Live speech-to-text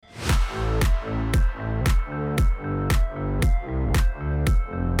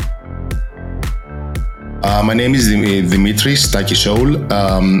My name is Dimitris Takisoul.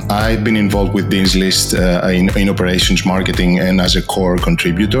 I've been involved with Dean's List in operations marketing and as a core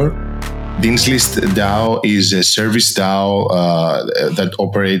contributor. Dean's List DAO is a service DAO that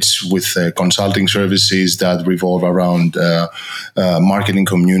operates with consulting services that revolve around marketing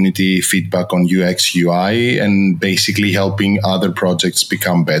community, feedback on UX, UI, and basically helping other projects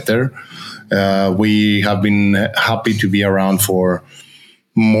become better. We have been happy to be around for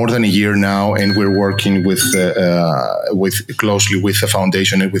more than a year now, and we're working with closely with the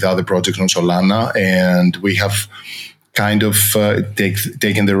foundation and with other projects on Solana, and we have kind of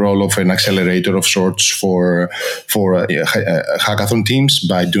taken the role of an accelerator of sorts for hackathon teams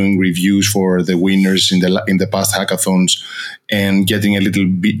by doing reviews for the winners in the past hackathons, and getting a little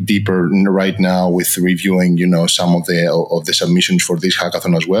bit deeper right now with reviewing some of the submissions for this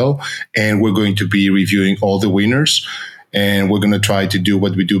hackathon as well. And we're going to be reviewing all the winners. And we're going to try to do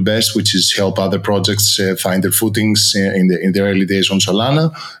what we do best, which is help other projects find their footings in the early days on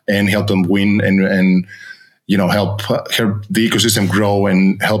Solana, and help them win and help the ecosystem grow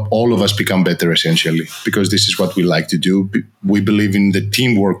and help all of us become better, essentially, because this is what we like to do. We believe in the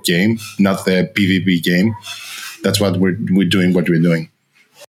teamwork game, not the PvP game. That's what we're doing. What we're doing.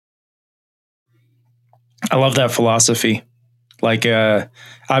 I love that philosophy. Like,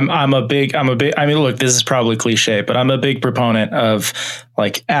 I'm a big, I mean, look, this is probably cliche, but I'm a big proponent of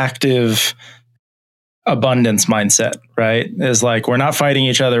like active abundance mindset, right? It's like, we're not fighting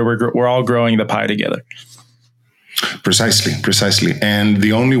each other. We're all growing the pie together. Precisely. And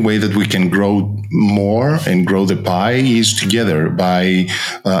the only way that we can grow more and grow the pie is together by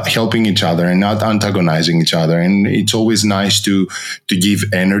helping each other and not antagonizing each other. And it's always nice to give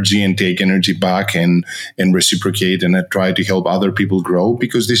energy and take energy back and reciprocate and try to help other people grow,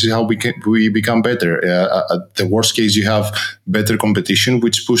 because this is how we become better. At the worst case, you have better competition,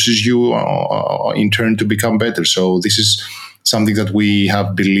 which pushes you in turn to become better. So this is something that we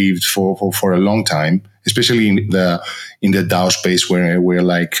have believed for a long time, especially in the DAO space, where we're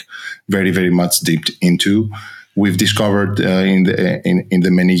like very, very much deep into. We've discovered in the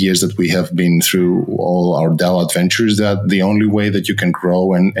many years that we have been through all our DAO adventures that the only way that you can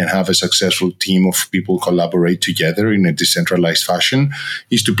grow and have a successful team of people collaborate together in a decentralized fashion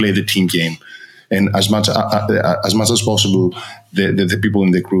is to play the team game. And as much as possible, the people in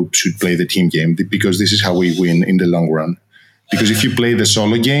the group should play the team game, because this is how we win in the long run. Because if you play the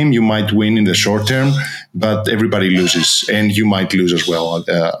solo game, you might win in the short term, but everybody loses, and you might lose as well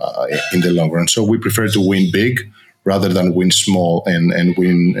in the long run. So we prefer to win big rather than win small and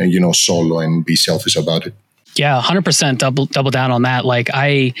win solo and be selfish about it. Yeah, 100% double down on that. Like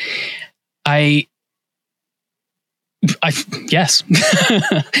I yes.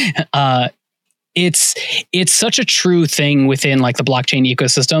 It's such a true thing within like the blockchain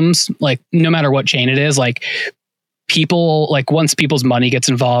ecosystems. Like no matter what chain it is, like people, like once people's money gets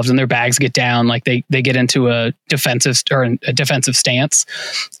involved and their bags get down, like they get into a defensive stance,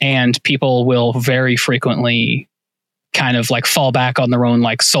 and people will very frequently kind of like fall back on their own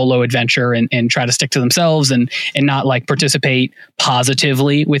like solo adventure and try to stick to themselves and not like participate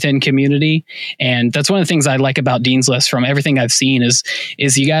positively within community. And that's one of the things I like about Dean's List from everything I've seen is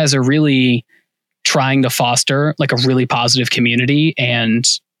you guys are really trying to foster like a really positive community, and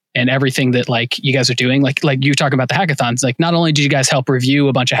everything that like you guys are doing, like you're talking about the hackathons, like not only did you guys help review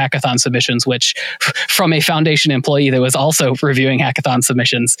a bunch of hackathon submissions, which from a foundation employee that was also reviewing hackathon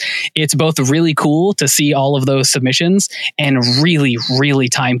submissions, it's both really cool to see all of those submissions and really, really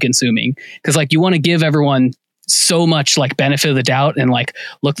time consuming. Cause like you want to give everyone so much like benefit of the doubt, and like,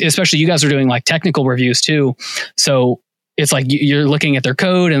 look, especially you guys are doing like technical reviews too. So it's like you're looking at their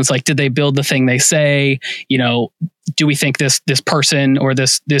code and it's like, did they build the thing they say? Do we think this person or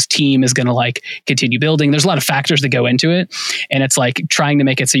this team is going to like continue building? There's a lot of factors that go into it. And it's like trying to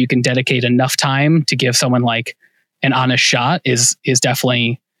make it so you can dedicate enough time to give someone like an honest shot is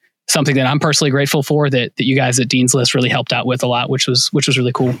definitely something that I'm personally grateful for that you guys at Dean's List really helped out with a lot, which was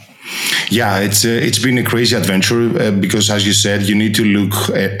really cool. Yeah, it's been a crazy adventure because, as you said, you need to look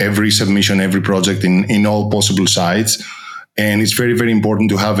at every submission, every project in all possible sides. And it's very, very important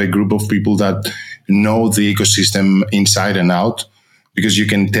to have a group of people that know the ecosystem inside and out, because you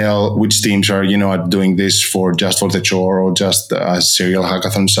can tell which teams are doing this just for the chore or just as serial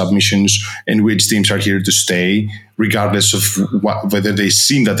hackathon submissions, and which teams are here to stay, regardless of whether they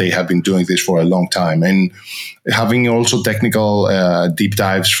seem that they have been doing this for a long time. And having also technical deep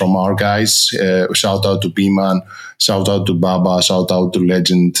dives from our guys, shout out to B-Man, shout out to Baba, shout out to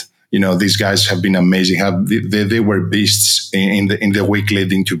Legend. These guys have been amazing. They were beasts in the week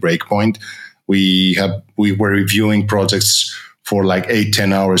leading to Breakpoint. We were reviewing projects for like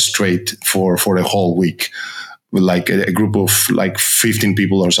 8-10 hours straight for a whole week, with like a group of like 15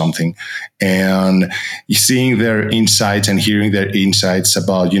 people or something, and seeing their insights and hearing their insights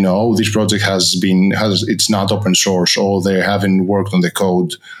about, this project it's not open source, or they haven't worked on the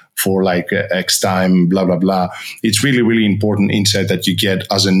code for like X time, blah, blah, blah. It's really, really important insight that you get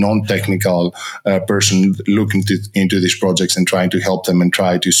as a non-technical person looking into these projects and trying to help them and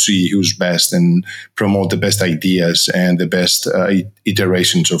try to see who's best and promote the best ideas and the best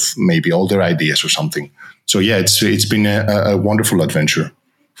iterations of maybe older ideas or something. So yeah, it's been a wonderful adventure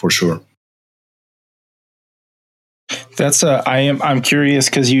for sure. I'm curious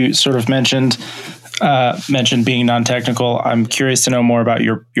because you sort of mentioned being non-technical. I'm curious to know more about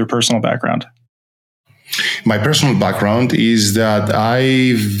your personal background. My personal background is that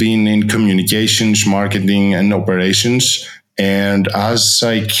I've been in communications, marketing, and operations. And as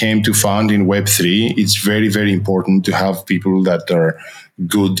I came to find in Web3, it's very, very important to have people that are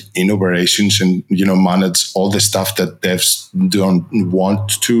good in operations and, manage all the stuff that devs don't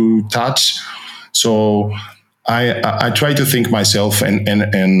want to touch. So I try to think myself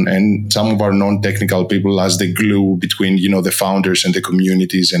and some of our non-technical people as the glue between, the founders and the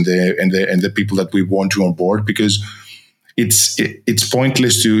communities and the people that we want to onboard, because it's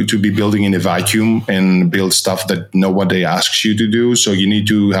pointless to be building in a vacuum and build stuff that nobody asks you to do. So you need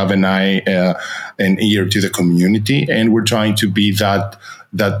to have an eye, an ear to the community, and we're trying to be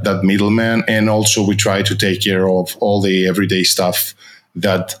that middleman. And also we try to take care of all the everyday stuff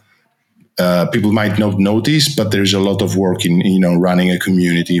that people might not notice, but there's a lot of work in running a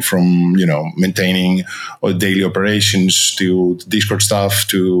community, from maintaining daily operations to Discord stuff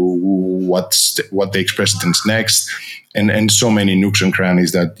to what the Express is next, and so many nooks and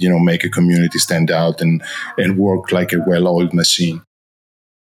crannies that make a community stand out and work like a well-oiled machine.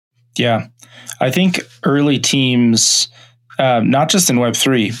 Yeah, I think early teams, not just in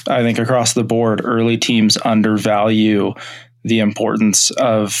Web3, I think across the board, early teams undervalue the importance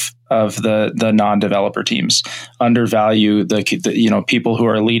of the non-developer teams, undervalue the people who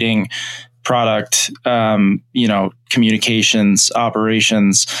are leading product, communications,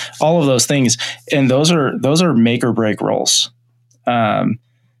 operations, all of those things, and those are make or break roles.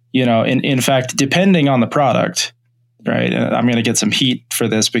 In fact, depending on the product, right? And I'm going to get some heat for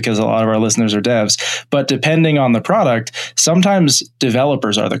this because a lot of our listeners are devs, but depending on the product, sometimes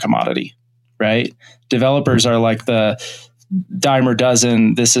developers are the commodity, right? Developers are like the dime a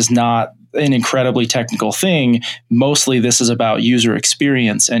dozen. This is not an incredibly technical thing. Mostly this is about user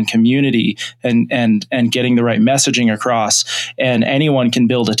experience and community and getting the right messaging across. And anyone can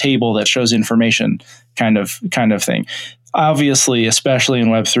build a table that shows information kind of thing. Obviously, especially in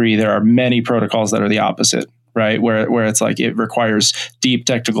Web3, there are many protocols that are the opposite, right? Where it's like it requires deep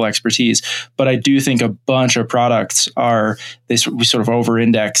technical expertise. But I do think a bunch of products we sort of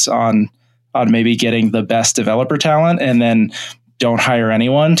over-index on maybe getting the best developer talent, and then don't hire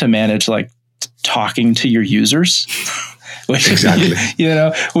anyone to manage like talking to your users, which exactly.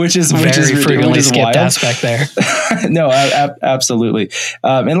 which is frequently skipped wild aspect there. No, absolutely.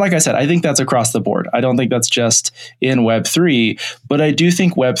 And like I said, I think that's across the board. I don't think that's just in Web3, but I do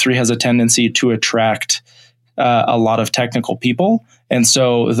think Web3 has a tendency to attract a lot of technical people. And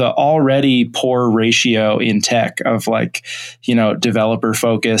so the already poor ratio in tech of developer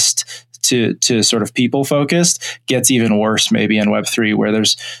focused to sort of people focused gets even worse maybe in Web3, where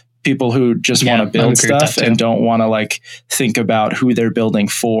there's people who just want to build stuff and don't want to think about who they're building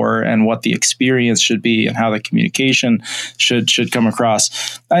for and what the experience should be and how the communication should come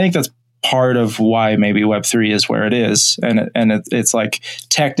across. I think that's part of why maybe Web3 is where it is. And it's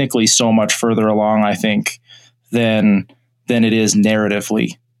technically so much further along, I think, than it is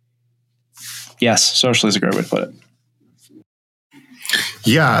narratively. Yes, socially is a great way to put it.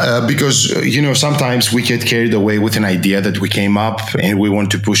 Yeah, because, sometimes we get carried away with an idea that we came up and we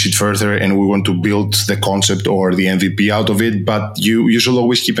want to push it further and we want to build the concept or the MVP out of it. But you should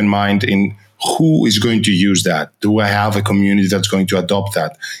always keep in mind in who is going to use that. Do I have a community that's going to adopt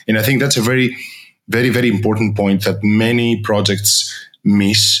that? And I think that's a very, very, very important point that many projects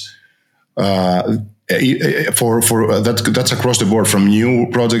miss. For that's across the board, from new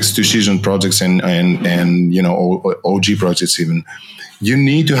projects to seasoned projects and OG projects even. You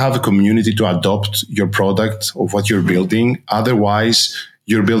need to have a community to adopt your product of what you're building. Otherwise,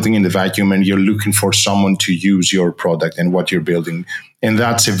 you're building in the vacuum and you're looking for someone to use your product and what you're building. And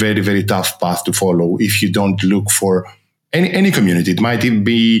that's a very, very tough path to follow if you don't look for Any community. It might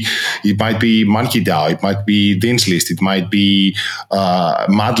be Monkey DAO, it might be List, it might be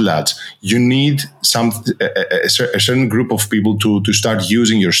Mad Lads. You need a certain group of people to start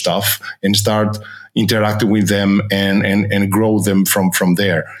using your stuff and start interacting with them and grow them from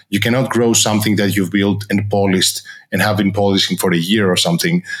there. You cannot grow something that you've built and polished and have been polishing for a year or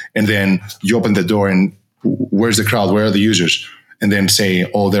something, and then you open the door and where's the crowd? Where are the users? And then say,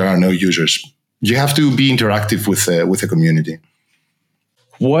 oh, there are no users. You have to be interactive with the community.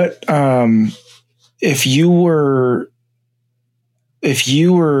 What if you were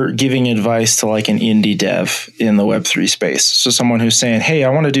giving advice to like an indie dev in the Web3 space? So someone who's saying, "Hey, I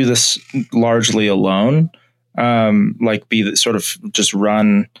want to do this largely alone, like sort of just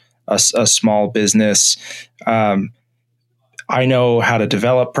run a small business." I know how to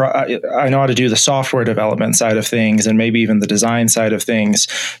develop. I know how to do the software development side of things, and maybe even the design side of things,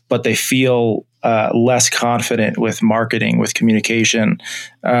 but they feel less confident with marketing, with communication.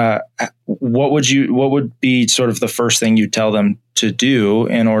 What would be sort of the first thing you tell them to do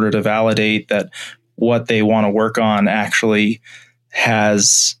in order to validate that what they want to work on actually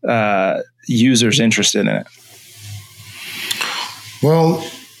has users interested in it? Well,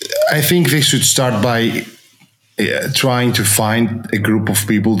 I think they should start by trying to find a group of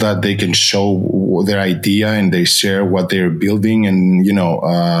people that they can show their idea and they share what they're building and,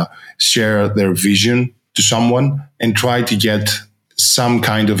 share their vision to someone and try to get some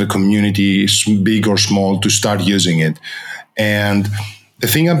kind of a community, big or small, to start using it. And the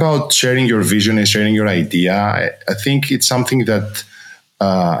thing about sharing your vision and sharing your idea, I think it's something that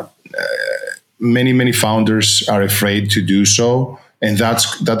many founders are afraid to do so. And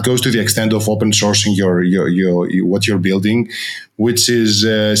that goes to the extent of open sourcing your what you're building, which is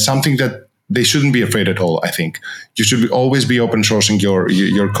something that they shouldn't be afraid at all. I think you should always be open sourcing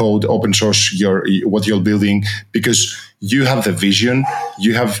your code, open source what you're building, because you have the vision,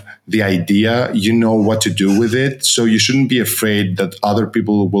 you have the idea, you know what to do with it. So you shouldn't be afraid that other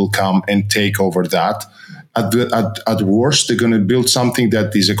people will come and take over that. At worst, they're going to build something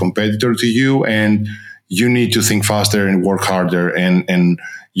that is a competitor to you, and you need to think faster and work harder and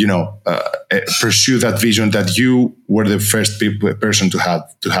pursue that vision that you were the first person to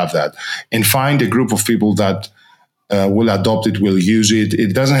have that, and find a group of people that will adopt it, will use it.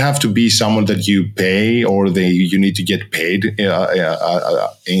 It doesn't have to be someone that you pay or you need to get paid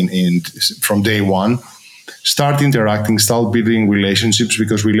from day one. Start interacting, start building relationships,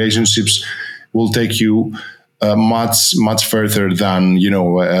 because relationships will take you much further than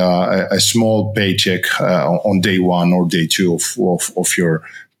a small paycheck on day one or day two of your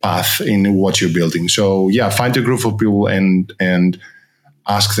path in what you're building. So yeah, find a group of people and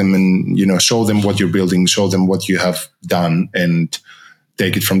ask them, and show them what you're building, show them what you have done, and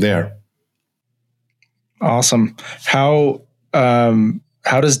take it from there. Awesome. How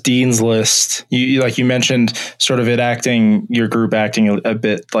does Dean's List, you mentioned sort of your group acting a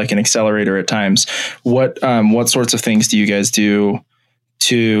bit like an accelerator at times. What sorts of things do you guys do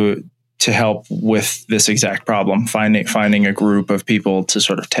to help with this exact problem, finding a group of people to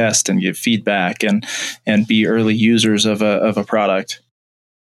sort of test and give feedback and be early users of a product?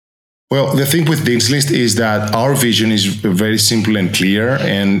 Well, the thing with Dean's List is that our vision is very simple and clear,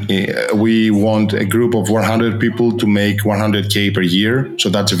 and we want a group of 100 people to make 100K per year. So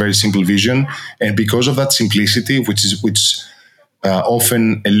that's a very simple vision. And because of that simplicity, which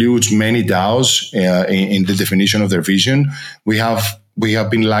often eludes many DAOs in the definition of their vision, we have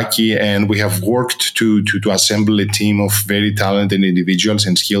been lucky, and we have worked to assemble a team of very talented individuals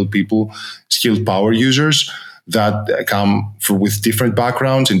and skilled power users that come with different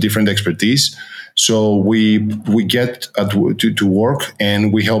backgrounds and different expertise. So we get to work,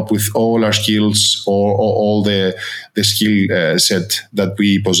 and we help with all our skills, or all the skill set that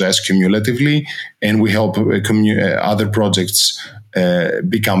we possess cumulatively, and we help other projects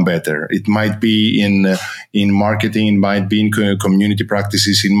become better. It might be in marketing, it might be in community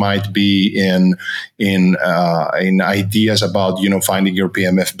practices, it might be in ideas about finding your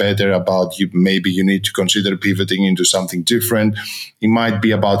PMF better, about maybe you need to consider pivoting into something different. It might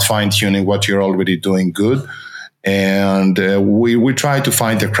be about fine-tuning what you're already doing good. And we try to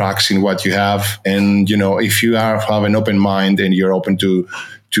find the cracks in what you have. And if you have an open mind and you're open to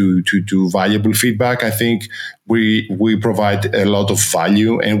valuable feedback, I think we provide a lot of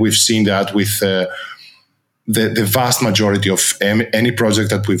value, and we've seen that with the vast majority of any project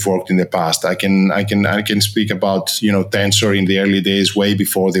that we've worked in the past. I can speak about Tensor in the early days, way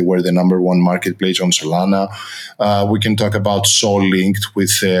before they were the number one marketplace on Solana. We can talk about Soul Linked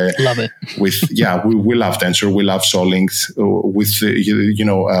with love it. We love Tensor, we love Soul Linked with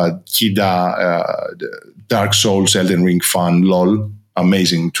Kida Dark Souls Elden Ring fan, lol,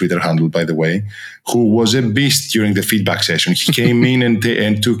 amazing Twitter handle, by the way, who was a beast during the feedback session. He came in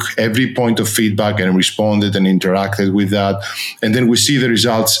and took every point of feedback and responded and interacted with that. And then we see the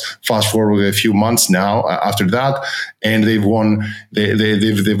results fast forward a few months now after that, and they've won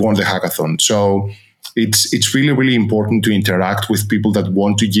they've won the hackathon. So it's really, really important to interact with people that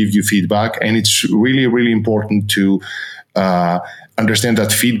want to give you feedback. And it's really, really important to understand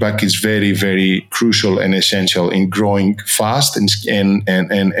that feedback is very, very crucial and essential in growing fast and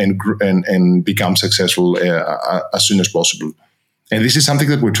become successful as soon as possible. And this is something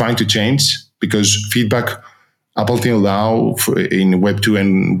that we're trying to change, because feedback up until now in Web 2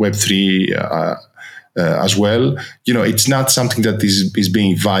 and Web 3 as well, it's not something that is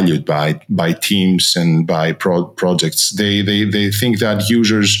being valued by teams and by projects. They think that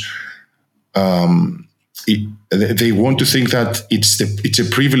users they want to think that it's a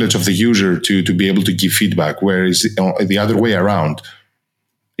privilege of the user to be able to give feedback, whereas the other way around.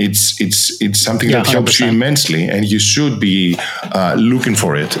 It's something that 100%. Helps you immensely, and you should be looking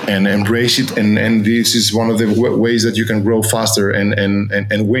for it and embrace it. And this is one of the ways that you can grow faster and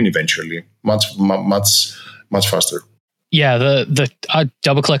win eventually, much faster. Yeah, the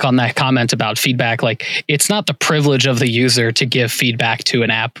double click on that comment about feedback. Like, it's not the privilege of the user to give feedback to an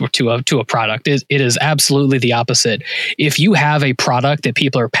app or to a product. It is absolutely the opposite. If you have a product that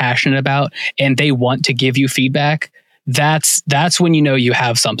people are passionate about and they want to give you feedback, that's when you know you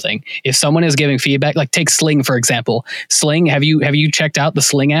have something. If someone is giving feedback, like take Sling for example. Sling, have you checked out the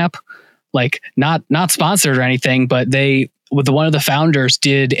Sling app? Like, not sponsored or anything, but one of the founders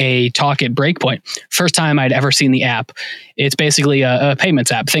did a talk at Breakpoint. First time I'd ever seen the app. It's basically a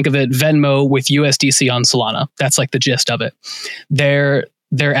payments app. Think of it Venmo with USDC on Solana. That's like the gist of it.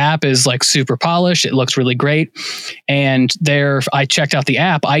 Their app is like super polished. It looks really great. And I checked out the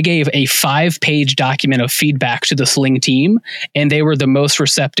app. I gave a 5-page document of feedback to the Sling team, and they were the most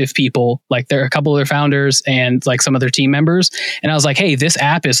receptive people. Like, there are a couple of their founders and like some of their team members. And I was like, hey, this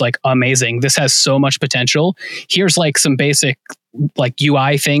app is like amazing. This has so much potential. Here's like some basic like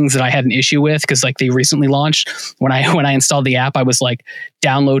UI things that I had an issue with, because like they recently launched. When I installed the app, I was like,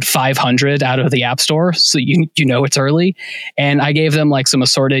 download 500 out of the App Store, so you know it's early. And I gave them like some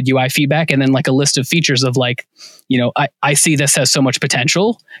assorted UI feedback, and then like a list of features of like, I see this has so much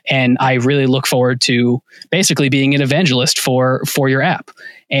potential, and I really look forward to basically being an evangelist for your app.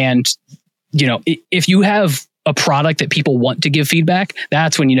 And if you have a product that people want to give feedback,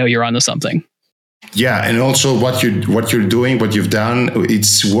 that's when you know you're onto something. Yeah, and also what you're doing, what you've done,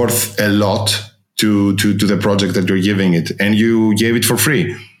 it's worth a lot to the project that you're giving it, and you gave it for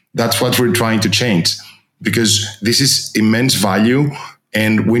free. That's what we're trying to change, because this is immense value,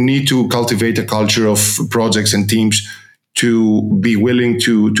 and we need to cultivate a culture of projects and teams to be willing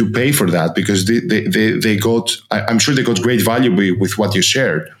to pay for that, because I'm sure they got great value with what you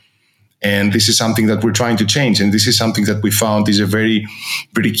shared. And this is something that we're trying to change. And this is something that we found is a very,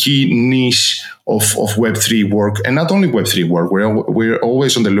 very key niche of Web3 work. And not only Web3 work, we're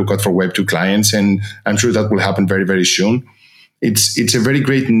always on the lookout for Web2 clients. And I'm sure that will happen very, very soon. It's a very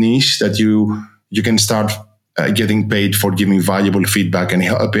great niche that you can start getting paid for giving valuable feedback and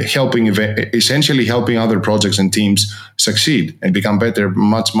essentially helping other projects and teams succeed and become better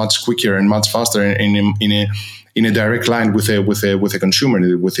much, much quicker and much faster in a direct line with a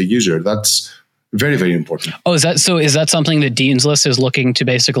consumer, with a user. That's very, very important. Oh, is that something that Dean's List is looking to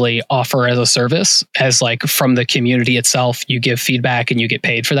basically offer as a service, as like from the community itself, you give feedback and you get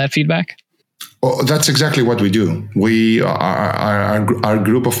paid for that feedback? Oh, that's exactly what we do. We our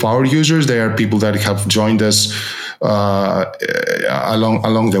group of power users, they are people that have joined us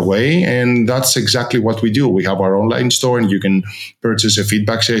along the way, and that's exactly what we do. We have our online store, and you can purchase a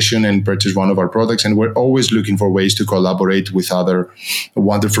feedback session and purchase one of our products. And we're always looking for ways to collaborate with other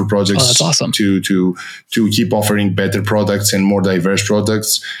wonderful projects. Oh, that's awesome. To keep offering better products and more diverse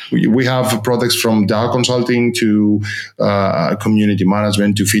products. We have products from DAO consulting to community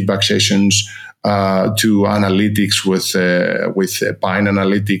management to feedback sessions. To analytics with Pine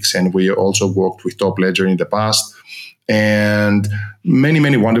Analytics, and we also worked with Top Ledger in the past, and many,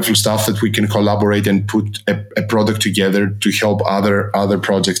 many wonderful stuff that we can collaborate and put a product together to help other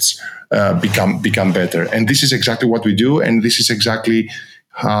projects become better. And this is exactly what we do, and this is exactly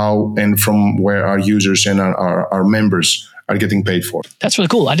how and from where our users and our members are getting paid for. That's really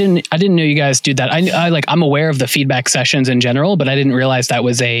cool. I didn't know you guys do that. I'm aware of the feedback sessions in general, but I didn't realize that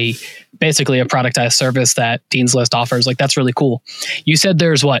was basically a productized service that Dean's List offers. Like, that's really cool. You said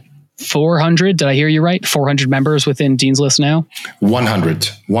there's 400? Did I hear you right? 400 members within Dean's List now? 100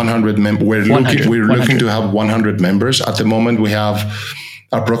 members. We're looking to have 100 members. At the moment, we have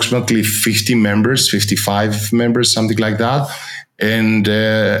approximately 50 members, 55 members, something like that. And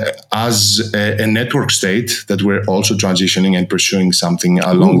as a network state that we're also transitioning and pursuing something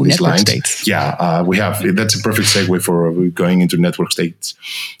along these lines. States. Yeah, we have. That's a perfect segue for going into network states.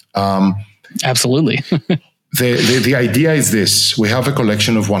 Absolutely. The idea is this. We have a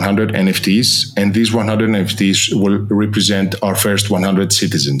collection of 100 NFTs, and these 100 NFTs will represent our first 100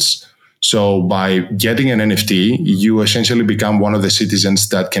 citizens. So by getting an NFT, you essentially become one of the citizens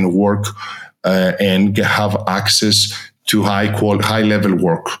that can work and have access to high level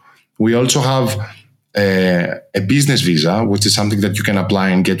work. We also have a business visa, which is something that you can apply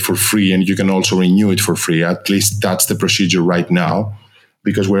and get for free, and you can also renew it for free. At least that's the procedure right now,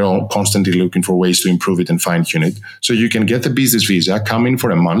 because we're all constantly looking for ways to improve it and fine tune it. So you can get the business visa, come in for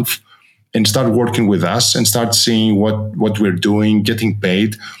a month, and start working with us and start seeing what we're doing, getting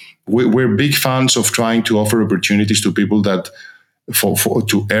paid. We're big fans of trying to offer opportunities to people that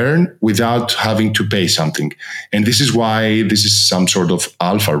to earn without having to pay something. And this is why this is some sort of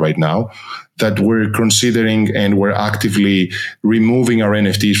alpha right now, that we're considering, and we're actively removing our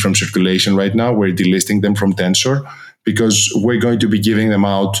NFTs from circulation right now. We're delisting them from Tensor because we're going to be giving them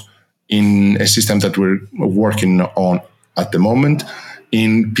out in a system that we're working on at the moment,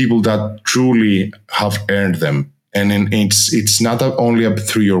 in people that truly have earned them. And it's not only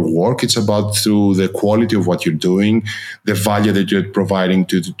through your work; it's about through the quality of what you're doing, the value that you're providing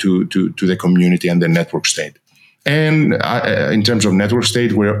to the community and the network state. And in terms of network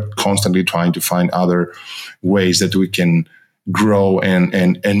state, we're constantly trying to find other ways that we can grow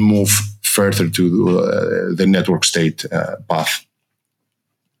and move further to the network state path.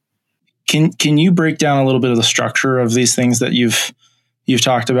 Can you break down a little bit of the structure of these things that you've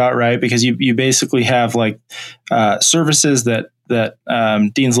talked about, right? Because you basically have like services that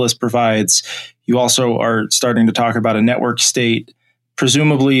Dean's List provides. You also are starting to talk about a network state.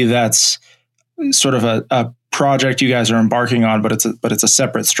 Presumably, that's sort of a project you guys are embarking on, but it's a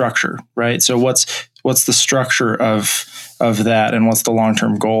separate structure, right? So what's the structure of that, and what's the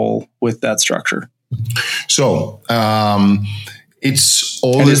long-term goal with that structure? So it's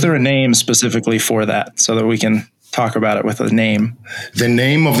all. And is there a name specifically for that, so that we can talk about it with a name? The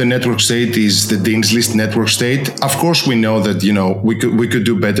name of the network state is the Dean's List network state. Of course, we know that, we could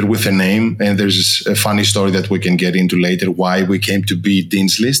do better with a name, and there's a funny story that we can get into later why we came to be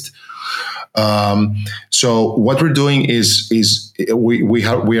Dean's List. So what we're doing is we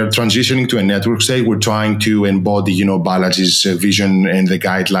are transitioning to a network state. We're trying to embody, Balaji's vision and the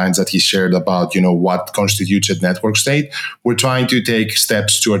guidelines that he shared about, what constitutes a network state. We're trying to take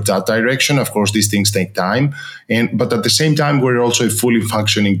steps toward that direction. Of course, these things take time, but at the same time, we're also a fully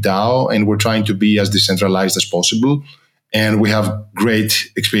functioning DAO, and we're trying to be as decentralized as possible. And we have great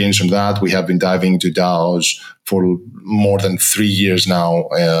experience on that. We have been diving into DAOs for more than 3 years now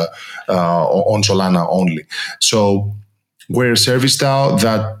on Solana only. So we're a service DAO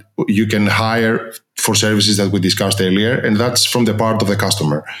that you can hire for services that we discussed earlier, and that's from the part of the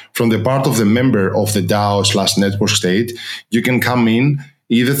customer. From the part of the member of the DAO/network state, you can come in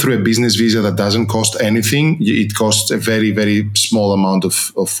either through a business visa that doesn't cost anything. It costs a very, very small amount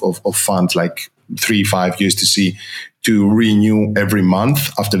of funds, like 3-5 USDC, to renew every month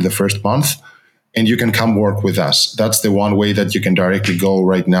after the first month, and you can come work with us. That's the one way that you can directly go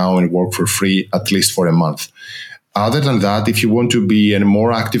right now and work for free, at least for a month. Other than that, if you want to be a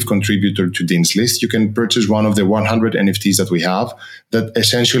more active contributor to Dean's List, you can purchase one of the 100 NFTs that we have that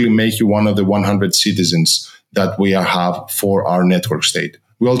essentially make you one of the 100 citizens that we have for our network state.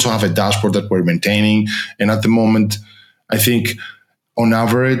 We also have a dashboard that we're maintaining, and at the moment, I think on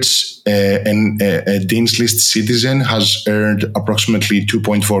average, a Dean's List citizen has earned approximately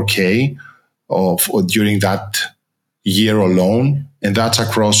 2.4K during that year alone. And that's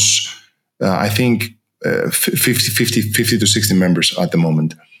across, I think, 50 to 60 members at the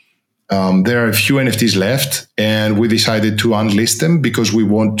moment. There are a few NFTs left, and we decided to unlist them because we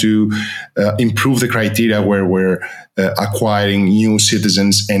want to improve the criteria where we're acquiring new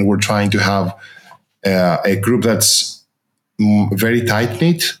citizens, and we're trying to have a group that's very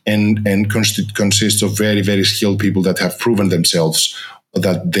tight-knit and consists of very, very skilled people that have proven themselves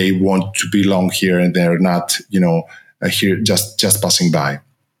that they want to belong here, and they're not, here just passing by.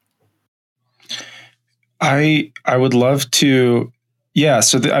 I would love to, yeah.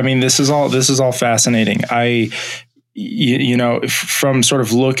 So this is all fascinating. From sort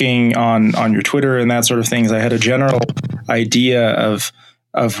of looking on your Twitter and that sort of things, I had a general idea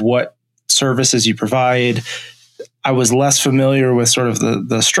of what services you provide. I was less familiar with sort of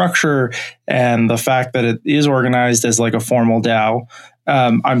the structure and the fact that it is organized as like a formal DAO.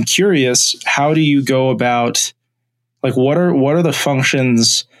 I'm curious, how do you go about Like what are the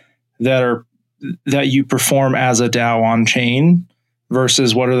functions that you perform as a DAO on chain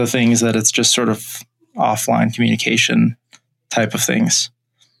versus what are the things that it's just sort of offline communication type of things?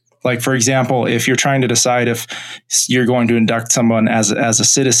 Like, for example, if you're trying to decide if you're going to induct someone as a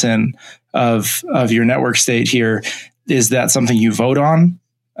citizen of your network state here, is that something you vote on?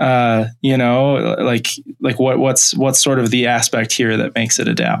 What's sort of the aspect here that makes it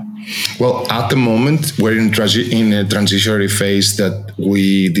a DAO? Well, at the moment, we're in a transitionary phase that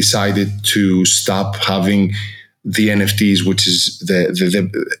we decided to stop having the NFTs, which is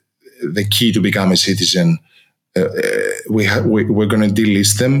the key to become a citizen. We're going to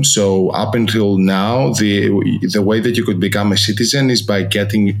delist them. So up until now, the way that you could become a citizen is by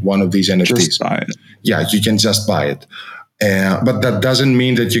getting one of these NFTs. Just buy it. Yeah, you can just buy it. But that doesn't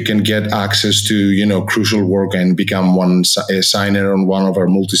mean that you can get access to, crucial work and become a signer on one of our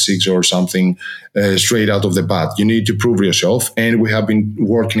multisigs or something straight out of the bat. You need to prove yourself. And we have been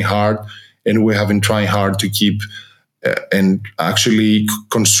working hard and we have been trying hard to keep and actually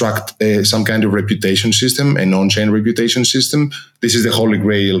construct some kind of reputation system, an on-chain reputation system. This is the holy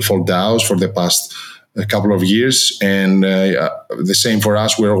grail for DAOs for the past couple of years. And the same for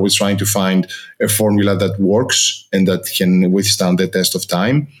us. We're always trying to find a formula that works and that can withstand the test of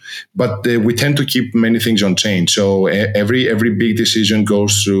time. But we tend to keep many things on chain. So every big decision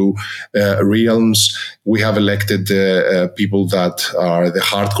goes through realms. We have elected people that are the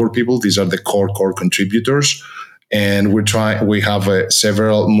hardcore people. These are the core contributors. And we have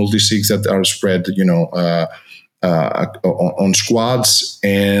several multisigs that are spread, on squads,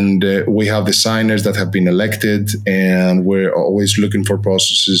 and we have the signers that have been elected, and we're always looking for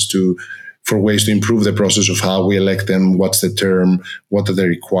for ways to improve the process of how we elect them, what's the term, what are the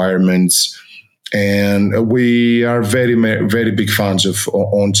requirements. And we are very, very big fans of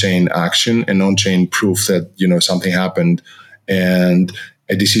on-chain action and on-chain proof that, something happened and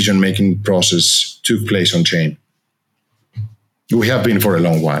a decision-making process took place on-chain. We have been for a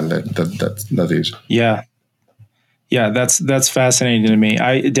long while. That is. Yeah. Yeah, that's fascinating to me.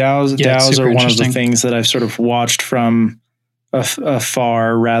 DAOs are one of the things that I've sort of watched from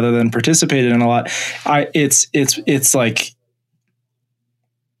afar rather than participated in a lot. It's like,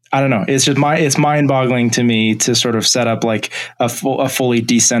 I don't know. It's mind-boggling to me to sort of set up like a fully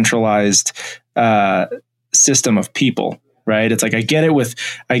decentralized system of people, right? It's like I get it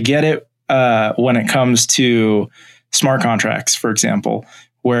when it comes to smart contracts, for example,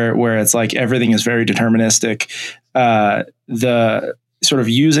 where it's like everything is very deterministic. The sort of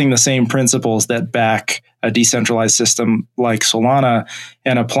using the same principles that back a decentralized system like Solana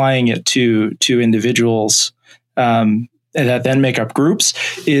and applying it to individuals that then make up groups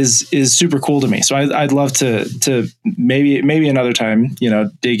is super cool to me. So I'd love to maybe another time,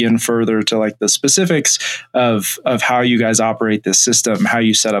 dig in further to like the specifics of how you guys operate this system, how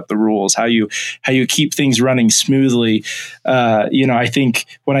you set up the rules, how you keep things running smoothly. I think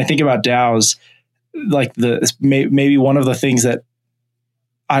when I think about DAOs, like maybe one of the things that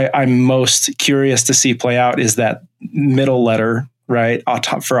I'm most curious to see play out is that middle letter, right?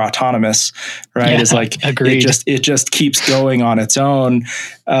 For autonomous, right? Yeah, is like, agreed. It just keeps going on its own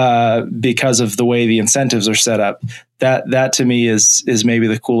because of the way the incentives are set up. That to me is maybe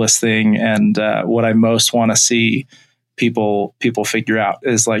the coolest thing. And what I most want to see people figure out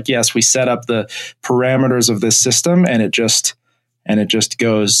is like, yes, we set up the parameters of this system and it just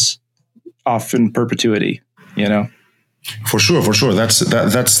goes off in perpetuity, For sure. That's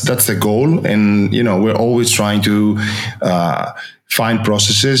the goal. And, we're always trying to find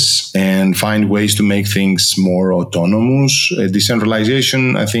processes and find ways to make things more autonomous.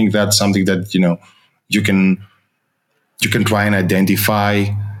 Decentralization, I think that's something that, you can try and identify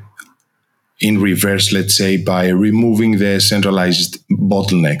in reverse, let's say, by removing the centralized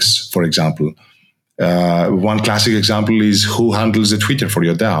bottlenecks, for example. One classic example is who handles the Twitter for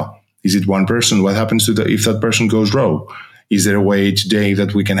your DAO. Is it one person? What happens if that person goes rogue? Is there a way today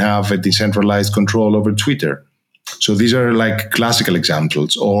that we can have a decentralized control over Twitter? So these are like classical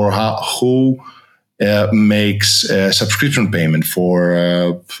examples. Or who makes a subscription payment for,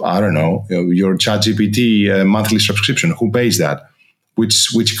 your ChatGPT monthly subscription? Who pays that?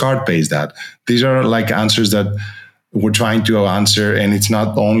 Which card pays that? These are like answers that we're trying to answer, and it's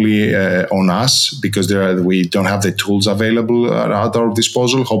not only on us because we don't have the tools available at our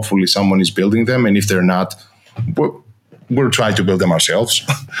disposal. Hopefully, someone is building them, and if they're not, we'll try to build them ourselves.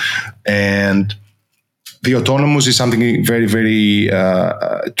 And the autonomous is something very, very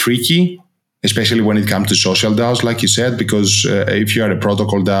tricky, especially when it comes to social DAOs, like you said, because if you are a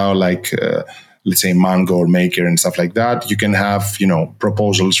protocol DAO, like let's say Mango or Maker and stuff like that, you can have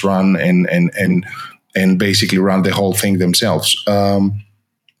proposals run and and basically run the whole thing themselves.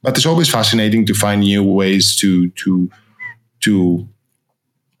 But it's always fascinating to find new ways to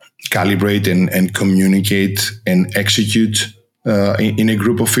calibrate and communicate and execute in a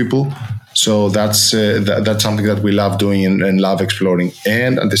group of people. So that's something that we love doing and love exploring.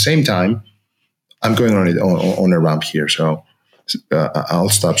 And at the same time, I'm going on a ramp here, so I'll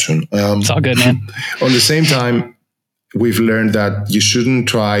stop soon. It's all good, man. On the same time, we've learned that you shouldn't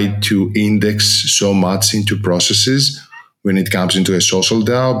try to index so much into processes when it comes into a social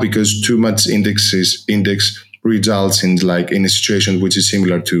DAO, because too much index results in a situation which is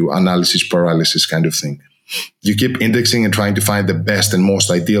similar to analysis paralysis kind of thing. You keep indexing and trying to find the best and most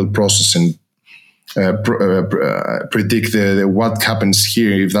ideal process and predict what happens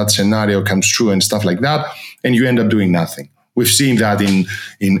here if that scenario comes true and stuff like that, and you end up doing nothing. We've seen that in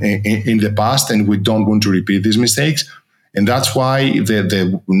the past, and we don't want to repeat these mistakes. And that's why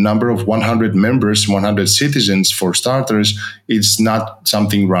the number of 100 members, 100 citizens, for starters, it's not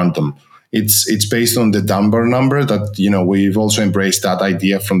something random. It's based on the Dunbar number that, we've also embraced that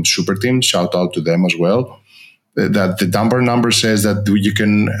idea from the super team. Shout out to them as well. That the Dunbar number says that you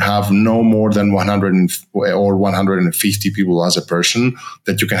can have no more than 100 or 150 people as a person,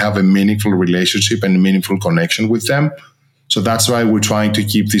 that you can have a meaningful relationship and a meaningful connection with them. So that's why we're trying to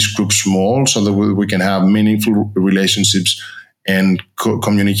keep this group small, so that we can have meaningful relationships and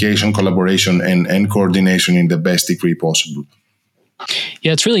communication, collaboration, and coordination in the best degree possible.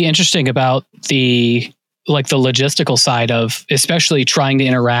 Yeah, it's really interesting about the logistical side of, especially trying to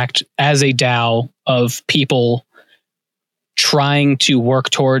interact as a DAO of people trying to work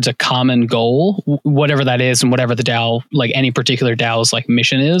towards a common goal, whatever that is, and whatever the DAO, any particular DAO's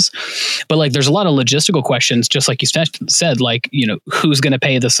mission is. But there's a lot of logistical questions, just like you said, who's going to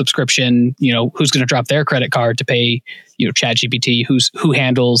pay the subscription, who's going to drop their credit card to pay, ChatGPT, who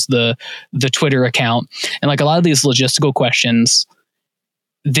handles the Twitter account. And a lot of these logistical questions,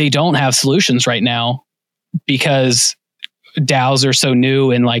 they don't have solutions right now, because DAOs are so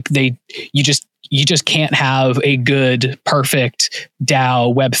new, and you just can't have a good, perfect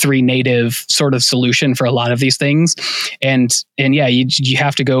DAO Web3 native sort of solution for a lot of these things. And yeah, you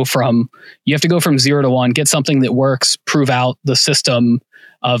have to go from 0 to 1, get something that works, prove out the system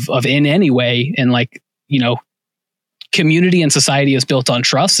of in any way. And community and society is built on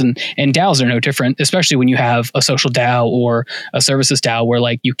trust, and DAOs are no different, especially when you have a social DAO or a services DAO, where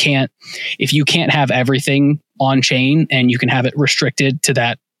if you can't have everything on chain and you can have it restricted to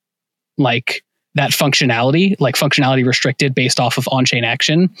that, that functionality restricted based off of on-chain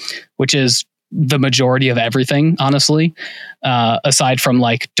action, which is the majority of everything, honestly, aside from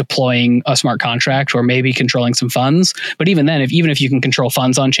deploying a smart contract or maybe controlling some funds. But even then, even if you can control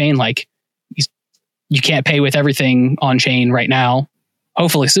funds on chain, you can't pay with everything on chain right now.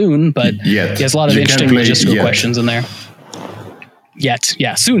 Hopefully soon, but there's a lot of interesting logistical questions in there.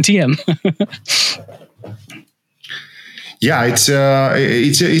 Yeah, soon, TM. Yeah,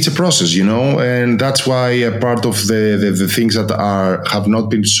 it's a process, and that's why a part of the things that have not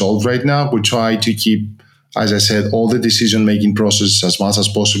been solved right now, we try to keep, as I said, all the decision making process as much as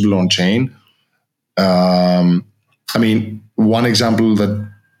possible on chain. One example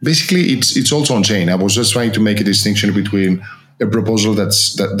that basically it's also on chain. I was just trying to make a distinction between a proposal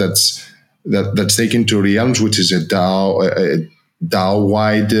that's taken to Realms, which is a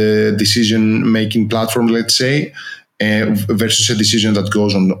DAO-wide decision making platform, let's say, versus a decision that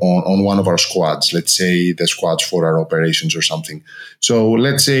goes on one of our squads, let's say the squads for our operations or something. So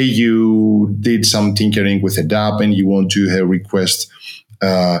let's say you did some tinkering with a DApp and you want to request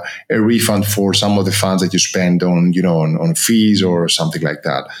a refund for some of the funds that you spend on fees or something like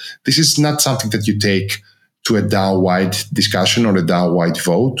that. This is not something that you take to a DAO-wide discussion or a DAO-wide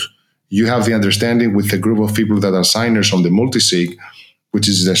vote. You have the understanding with a group of people that are signers on the multisig, which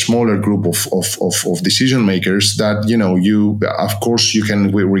is a smaller group of decision makers, that you of course you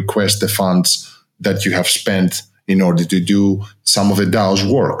can request the funds that you have spent in order to do some of the DAO's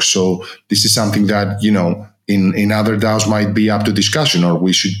work. So this is something that in other DAOs might be up to discussion, or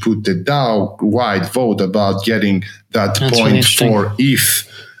we should put the DAO-wide vote about getting that point for ETH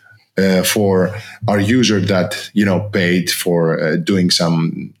for our user that paid for doing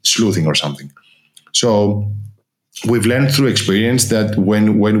some sleuthing or something. So we've learned through experience that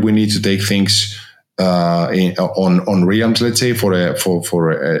when we need to take things on realms, let's say for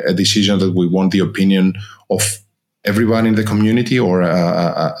a decision that we want the opinion of everyone in the community or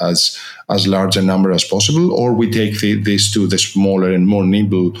as large a number as possible, or we take this to the smaller and more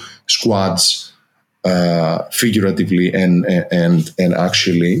nimble squads, figuratively and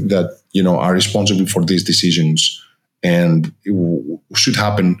actually, that are responsible for these decisions and should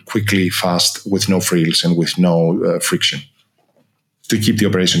happen quickly, fast, with no frills and with no friction to keep the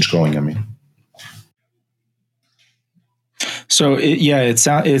operations going. I mean, so it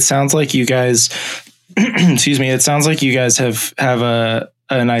sounds like you guys, excuse me, it sounds like you guys have a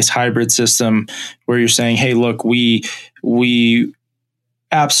nice hybrid system where you're saying, hey, look, we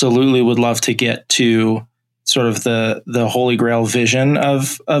absolutely would love to get to sort of the holy grail vision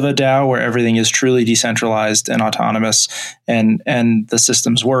of a DAO where everything is truly decentralized and autonomous and the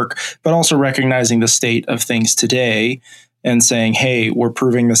systems work, but also recognizing the state of things today and saying, hey, we're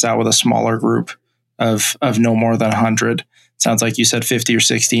proving this out with a smaller group of no more than 100. Sounds like you said 50 or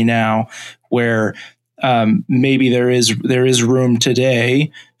 60 now, where maybe there is room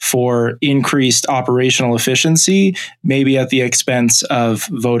today for increased operational efficiency, maybe at the expense of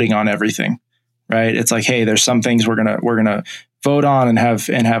voting on everything. Right? It's like, hey, there's some things we're gonna vote on and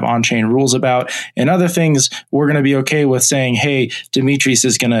have on-chain rules about, and other things we're gonna be okay with saying, hey, Dimitris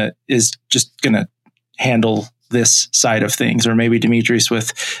is just gonna handle this side of things, or maybe Dimitris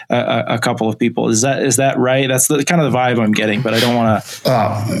with a couple of people. Is that right? That's the kind of the vibe I'm getting, but I don't want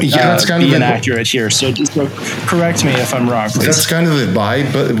to be inaccurate here. So just correct me if I'm wrong, please. That's kind of the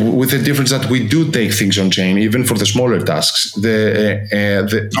vibe, but with the difference that we do take things on chain, even for the smaller tasks.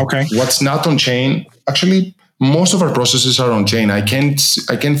 Okay. What's not on chain, actually, most of our processes are on chain. I can't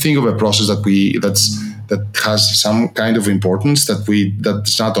think of a process that has some kind of importance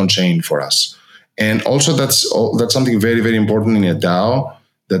that's not on chain for us. And also, that's something very, very important in a DAO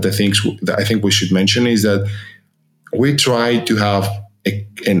that I think we should mention, is that we try to have a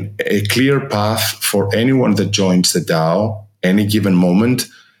clear path for anyone that joins the DAO any given moment,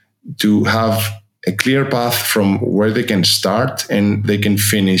 to have a clear path from where they can start and they can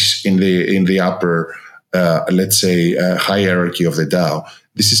finish in the upper, let's say, hierarchy of the DAO.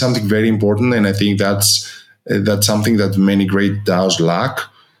 This is something very important, and I think that's something that many great DAOs lack.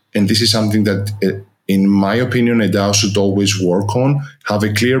 And this is something that, in my opinion, a DAO should always work on. Have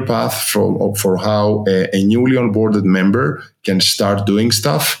a clear path for how a newly onboarded member can start doing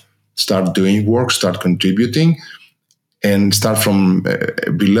stuff, start doing work, start contributing, and start from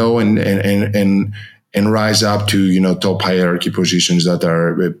below and rise up to top hierarchy positions that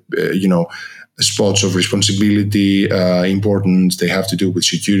are spots of responsibility, importance. They have to do with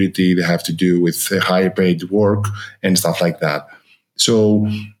security. They have to do with higher paid work and stuff like that. So,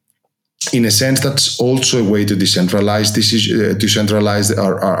 in a sense, that's also a way to decentralize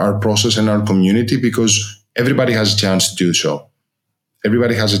our process and our community, because everybody has a chance to do so.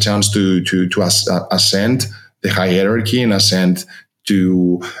 Everybody has a chance to ascend the hierarchy and ascend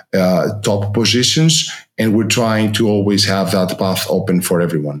to top positions, and we're trying to always have that path open for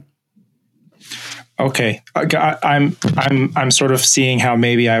everyone. Okay, I'm sort of seeing how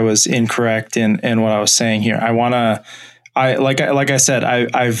maybe I was incorrect in what I was saying here. Like I said,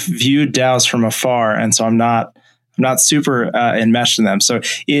 I've viewed DAOs from afar, and so I'm not super enmeshed in them. So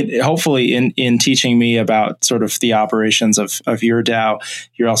it hopefully in teaching me about sort of the operations of your DAO,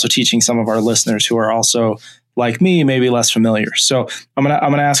 you're also teaching some of our listeners who are also, like me, maybe less familiar. So I'm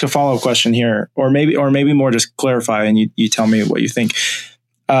gonna ask a follow-up question here, or maybe more just clarify, and you tell me what you think.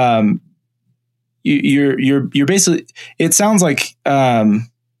 You're basically, it sounds like the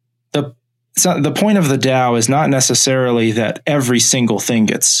point of the DAO is not necessarily that every single thing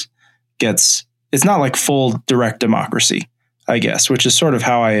gets. It's not like full direct democracy, I guess, which is sort of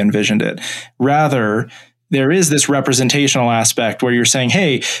how I envisioned it. Rather, there is this representational aspect where you're saying,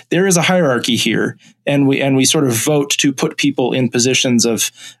 hey, there is a hierarchy here, and we sort of vote to put people in positions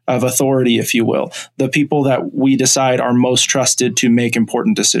of authority, if you will, the people that we decide are most trusted to make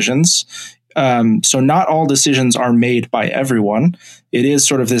important decisions. So not all decisions are made by everyone. It is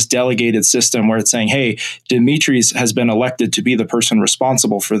sort of this delegated system where it's saying, hey, Dimitris has been elected to be the person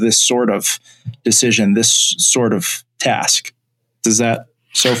responsible for this sort of decision, this sort of task. Does that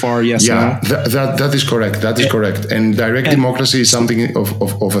so far? Yes. Yeah, that is correct. That is correct. And direct democracy is something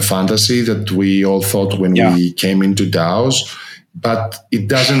of a fantasy that we all thought when we came into DAOs, but it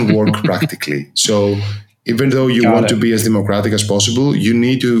doesn't work practically. So even though you want to be as democratic as possible, you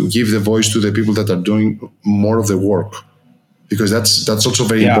need to give the voice to the people that are doing more of the work, because that's also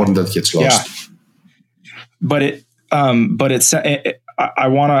very important that gets lost. Yeah. I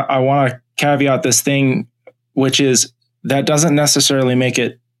want to caveat this thing, which is that doesn't necessarily make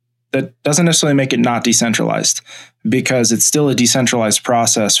it not decentralized, because it's still a decentralized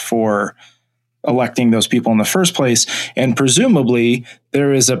process for electing those people in the first place, and presumably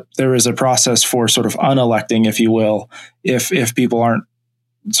there is a process for sort of unelecting, if you will, if people aren't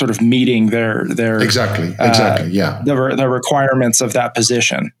sort of meeting their exactly the requirements of that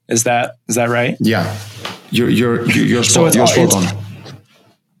position. Is that right? Yeah, you're spot on.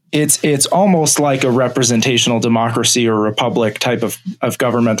 It's almost like a representational democracy or republic type of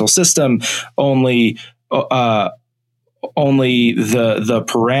governmental system, only the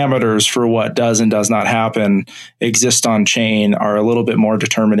parameters for what does and does not happen exist on chain are a little bit more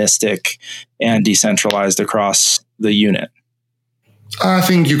deterministic and decentralized across the unit. I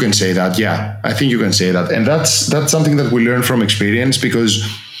think you can say that. Yeah, I think you can say that. And that's something that we learn from experience, because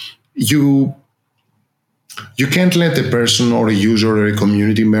you can't let a person or a user or a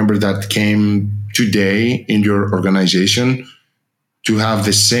community member that came today in your organization to have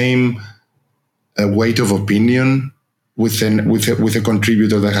the same weight of opinion with a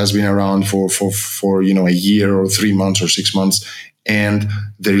contributor that has been around for a year or 3 months or 6 months, and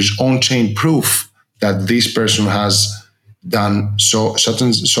there is on-chain proof that this person has done so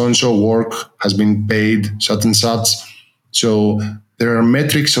and so work, has been paid such and such. So there are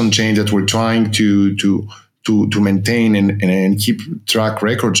metrics on chain that we're trying to maintain and keep track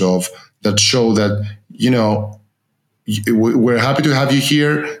records of, that show that, we're happy to have you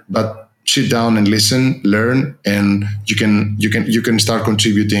here, but sit down and listen, learn, and you can start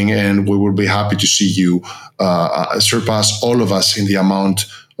contributing, and we will be happy to see you surpass all of us in the amount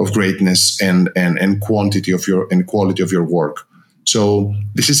of greatness and quantity of your and quality of your work. So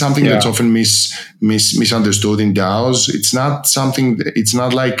this is something that's often misunderstood in DAOs. It's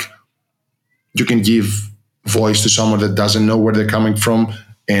not like you can give voice to someone that doesn't know where they're coming from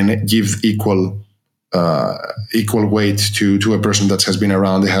and give equal weight to a person that has been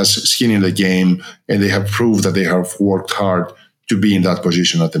around, that has skin in the game, and they have proved that they have worked hard to be in that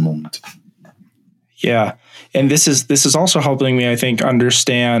position at the moment. Yeah. And this is also helping me, I think,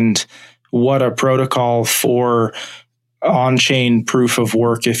 understand what a protocol for on-chain proof of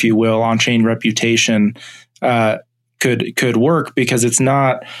work, if you will, on-chain reputation could work, because it's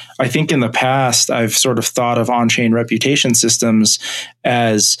not, I think in the past, I've sort of thought of on-chain reputation systems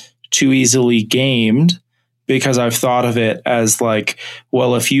as too easily gamed, because I've thought of it as like,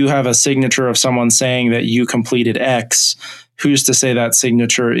 well, if you have a signature of someone saying that you completed X, who's to say that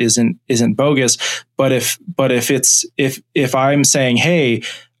signature isn't bogus? But if I'm saying, hey,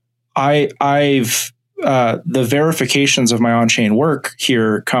 I've the verifications of my on-chain work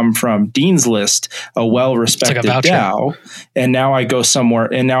here come from Dean's List, a well-respected DAO, and now I go somewhere,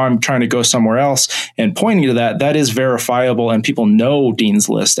 and now I'm trying to go somewhere else, and pointing to that is verifiable, and people know Dean's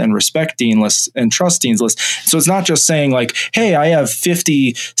List and respect Dean's List and trust Dean's List. So it's not just saying like, hey, I have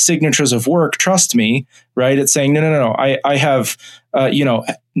 50 signatures of work, trust me, right? It's saying, no, I have,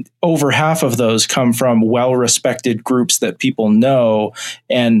 over half of those come from well-respected groups that people know,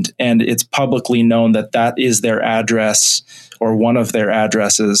 and it's publicly known that is their address or one of their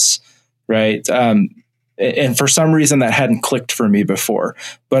addresses, right? And for some reason that hadn't clicked for me before.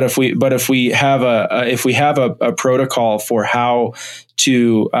 But if we have a protocol for how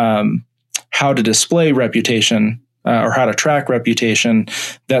to display reputation or how to track reputation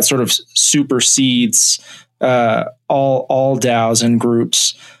that sort of supersedes all DAOs and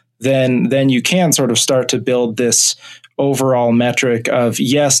groups, then you can sort of start to build this overall metric of,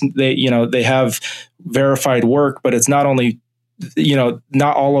 yes, they have verified work, but it's not only,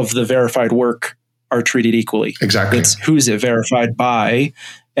 not all of the verified work are treated equally. Exactly. It's who's it verified by,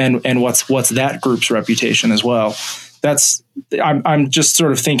 and what's that group's reputation as well. I'm just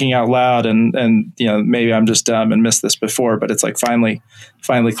sort of thinking out loud, and maybe I'm just dumb and missed this before, but it's like finally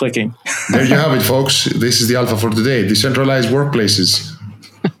clicking. There you have it, folks. This is the alpha for today. Decentralized workplaces.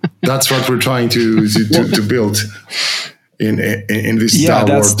 That's what we're trying to build in this DAO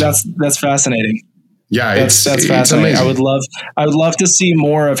world. That's fascinating. Yeah, that's fascinating. It's amazing. I would love to see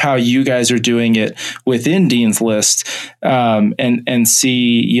more of how you guys are doing it within Dean's List, and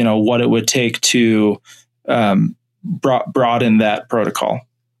see what it would take to broaden that protocol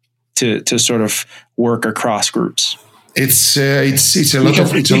to sort of work across groups. It's a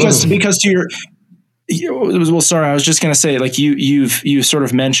lot because to your. Well, sorry, I was just going to say, like you've sort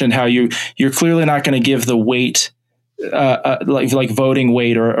of mentioned how you're clearly not going to give the weight, like voting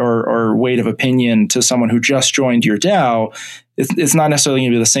weight or weight of opinion to someone who just joined your DAO. It's not necessarily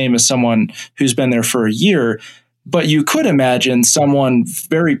going to be the same as someone who's been there for a year, but you could imagine someone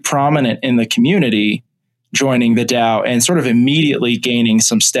very prominent in the community joining the DAO and sort of immediately gaining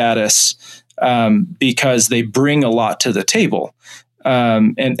some status because they bring a lot to the table.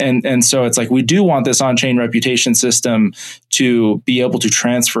 And so it's like, we do want this on-chain reputation system to be able to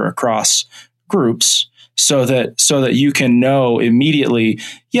transfer across groups so that you can know immediately,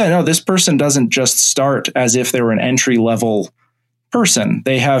 this person doesn't just start as if they were an entry level person.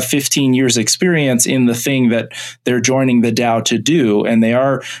 They have 15 years experience in the thing that they're joining the DAO to do. And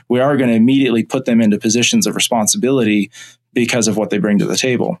we are going to immediately put them into positions of responsibility because of what they bring to the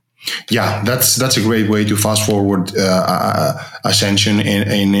table. Yeah, that's a great way to fast forward ascension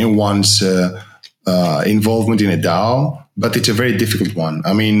in one's involvement in a DAO, but it's a very difficult one.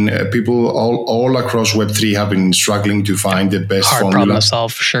 I mean, people all across Web3 have been struggling to find the best formula. Hard problem to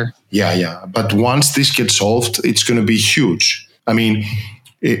solve, for sure. Yeah. But once this gets solved, it's going to be huge. I mean,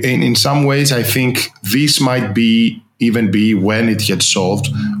 in some ways, I think this might even be when it gets solved,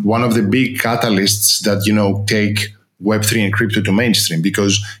 one of the big catalysts that, take Web3 and crypto to mainstream.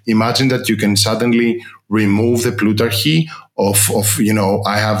 Because imagine that you can suddenly remove the plutarchy of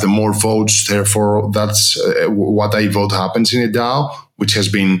I have the more votes, therefore that's what I vote happens in a DAO, which has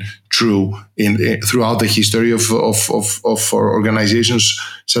been true throughout the history of organizations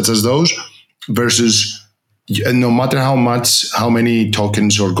such as those, versus no matter how many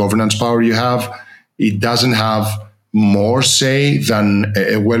tokens or governance power you have, it doesn't have more say than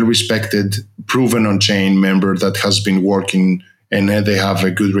a well-respected, proven on-chain member that has been working and they have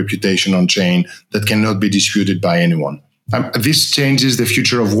a good reputation on-chain that cannot be disputed by anyone. This changes the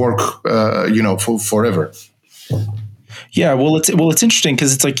future of work, forever. Yeah, well, it's interesting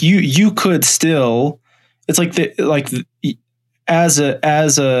because it's like you could still, it's as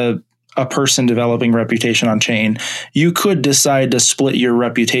a person developing reputation on chain, you could decide to split your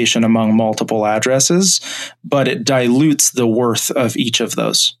reputation among multiple addresses, but it dilutes the worth of each of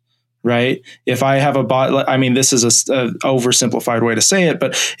those, right? If I have a body, I mean, this is a oversimplified way to say it,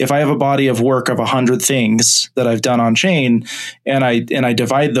 but if I have a body of work of 100 things that I've done on chain, and I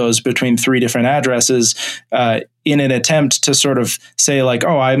divide those between 3 different addresses, in an attempt to sort of say like,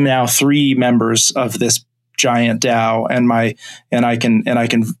 oh, I'm now 3 members of this giant DAO, and I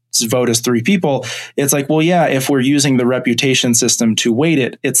can vote as 3 people. It's like, well, yeah, if we're using the reputation system to weight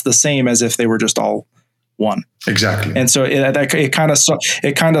it, it's the same as if they were just all one. Exactly. And so it kind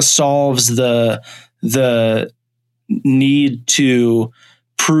of solves the need to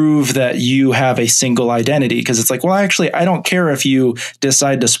prove that you have a single identity, because it's like, well, actually, I don't care if you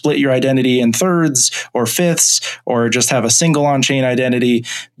decide to split your identity in thirds or fifths or just have a single on-chain identity,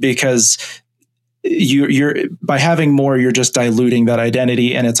 because you're by having more, you're just diluting that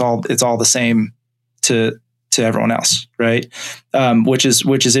identity, and it's all the same to everyone else, right? Which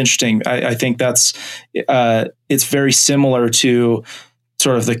is interesting. I think that's it's very similar to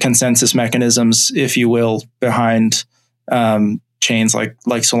sort of the consensus mechanisms, if you will, behind chains like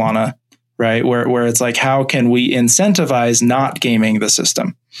Solana, right? Where it's like, how can we incentivize not gaming the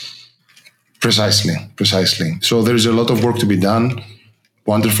system? Precisely. So there's a lot of work to be done.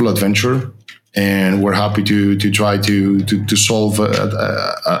 Wonderful adventure. And we're happy to try to solve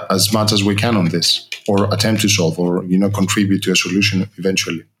as much as we can on this, or attempt to solve, or contribute to a solution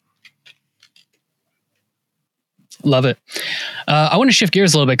eventually. Love it. I want to shift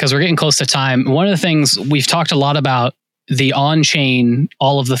gears a little bit because we're getting close to time. One of the things we've talked a lot about, the on-chain,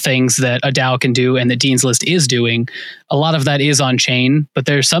 all of the things that a DAO can do and that Dean's List is doing, a lot of that is on-chain, but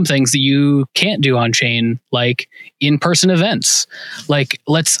there's some things that you can't do on-chain, like in-person events. Like,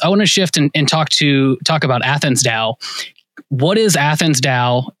 I want to shift and talk about AthensDAO. What is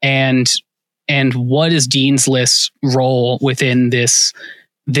AthensDAO, and what is Dean's List's role within this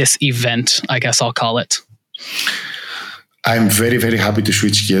event, I guess I'll call it? I'm very, very happy to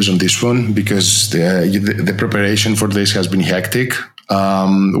switch gears on this one, because the preparation for this has been hectic.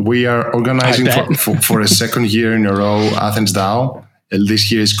 We are organizing for a second year in a row AthensDAO.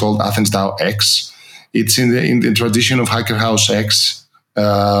 This year is called AthensDAO X. It's in the tradition of Hacker House X,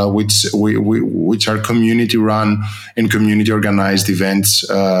 which are community run and community organized events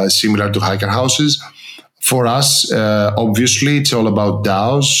similar to Hacker Houses. For us, obviously, it's all about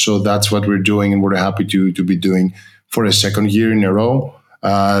DAOs, so that's what we're doing, and we're happy to be doing for a second year in a row.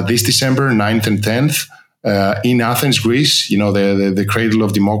 This December 9th and 10th in Athens, Greece, the cradle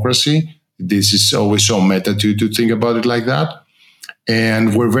of democracy. This is always so meta to think about it like that.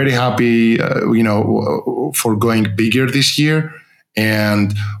 And we're very happy, for going bigger this year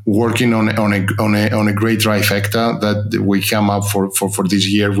and working on a great trifecta that we come up for this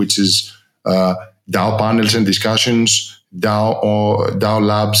year, which is DAO panels and discussions, DAO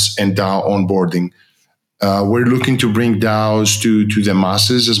labs, and DAO onboarding. We're looking to bring DAOs to the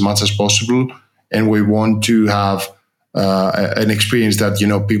masses as much as possible, and we want to have an experience that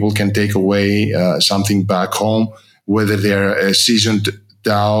people can take away something back home, whether they're seasoned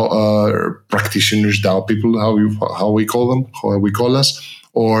DAO practitioners, DAO people, how we call us,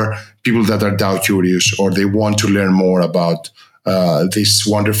 or people that are DAO curious, or they want to learn more about this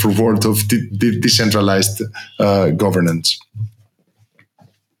wonderful world of decentralized governance.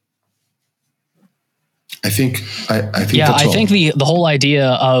 think yeah, that's I all. think the whole idea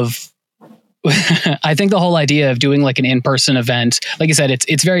of I think the whole idea of doing like an in-person event, like I said,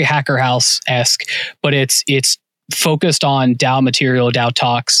 it's very Hacker House-esque, but it's focused on DAO material, DAO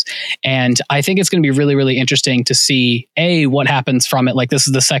talks. And I think it's going to be really, really interesting to see what happens from it. Like, this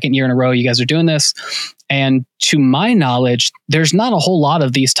is the second year in a row you guys are doing this. And to my knowledge, there's not a whole lot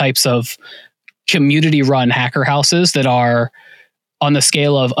of these types of community run hacker houses that are on the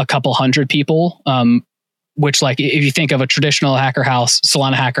scale of a couple hundred people. Which, like, if you think of a traditional hacker house,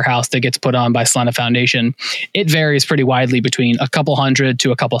 Solana hacker house that gets put on by Solana Foundation, it varies pretty widely between a couple hundred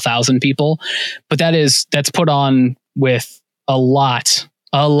to a couple thousand people. But that's put on with a lot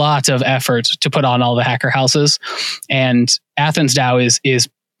of effort to put on all the hacker houses. And AthensDAO is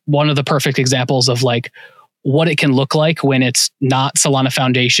one of the perfect examples of like what it can look like when it's not Solana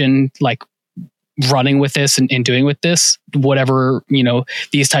Foundation, like, running with this and doing with this, whatever,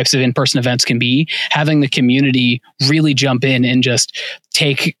 these types of in-person events can be, having the community really jump in and just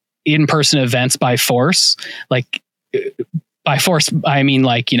take in-person events by force. Like, by force, I mean,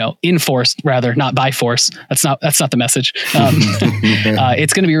 like, enforced rather, not by force. That's not the message.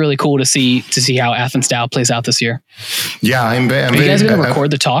 It's going to be really cool to see how AthensDAO plays out this year. Yeah, Are you guys going to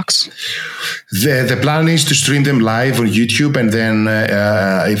record the talks? The plan is to stream them live on YouTube and then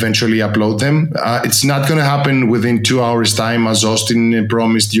eventually upload them. It's not going to happen within 2 hours time, as Austin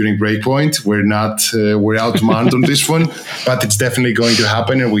promised during Breakpoint. We're outmanned on this one, but it's definitely going to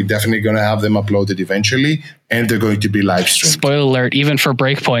happen, and we're definitely going to have them uploaded eventually, and they're going to be live streamed. Spoiler alert, even for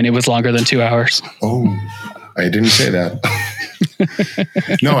Breakpoint, it was longer than 2 hours. Oh, I didn't say that.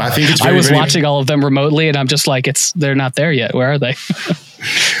 No, I think it's I was watching all of them remotely, and I'm just like, they're not there yet. Where are they?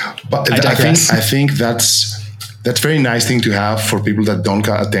 But I think that's a very nice thing to have for people that don't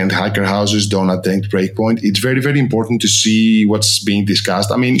attend hacker houses, don't attend Breakpoint. It's very, very important to see what's being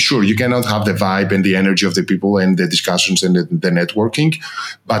discussed. I mean, sure, you cannot have the vibe and the energy of the people and the discussions and the networking,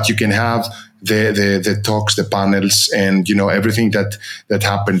 but you can have the talks, the panels, and everything that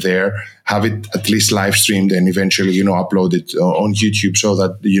happened there. Have it at least live streamed and eventually upload it on YouTube so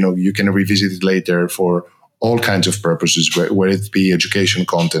that you can revisit it later for all kinds of purposes, whether it be education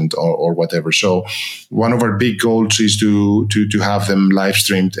content or whatever. So one of our big goals is to have them live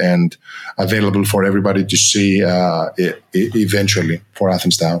streamed and available for everybody to see eventually for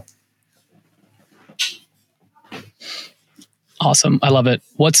AthensDAO. Awesome. I love it.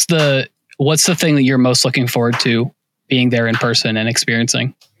 What's the thing that you're most looking forward to being there in person and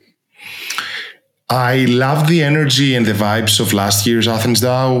experiencing? I love the energy and the vibes of last year's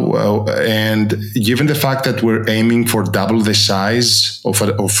AthensDAO, and given the fact that we're aiming for double the size of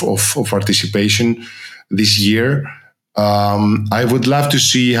participation this year, I would love to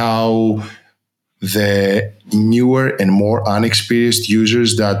see how the newer and more unexperienced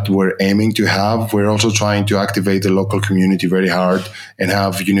users that we're aiming to have. We're also trying to activate the local community very hard and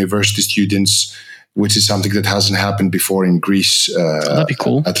have university students, which is something that hasn't happened before in Greece. That'd be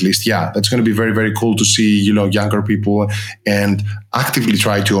cool. At least, yeah, that's going to be very, very cool to see, younger people and actively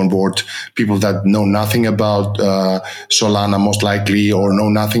try to onboard people that know nothing about Solana, most likely, or know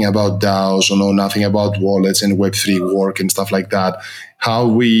nothing about DAOs or know nothing about wallets and Web3 work and stuff like that.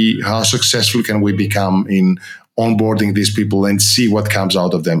 How successful can we become in onboarding these people and see what comes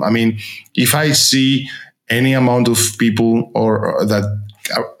out of them? I mean, if I see any amount of people or that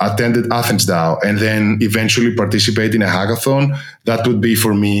attended AthensDAO and then eventually participate in a hackathon, that would be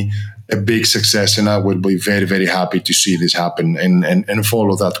for me a big success, and I would be very, very happy to see this happen and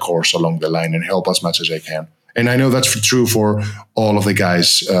follow that course along the line and help as much as I can. And I know that's true for all of the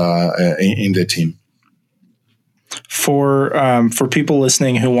guys in the team. For people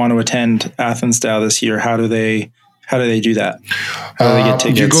listening who want to attend AthensDAO this year, how do they do that? How do they get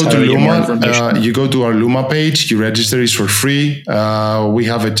tickets? You go to Luma. You go to our Luma page. You register. It's for free. We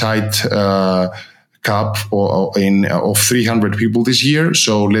have a tight cap of 300 people this year.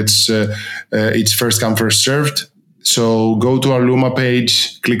 So it's first come, first served. So go to our Luma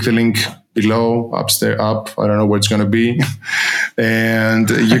page. Click the link below, up. I don't know where it's going to be, and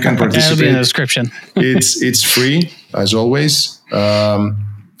you can participate. That'll be in the description. It's free as always,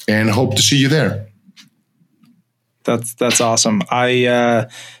 and hope to see you there. That's awesome. How's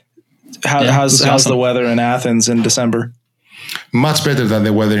the weather in Athens in December? Much better than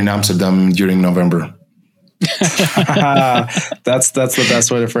the weather in Amsterdam during November. That's the best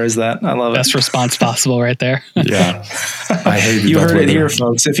way to phrase that. I love it. Best response possible, right there. Yeah, I hate you heard weather. it here,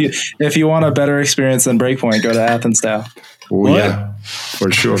 folks. If you want a better experience than Breakpoint, go to AthensDAO. Oh yeah,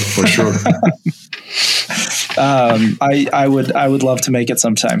 for sure. I would love to make it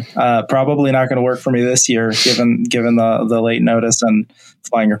sometime. Probably not going to work for me this year, given the late notice and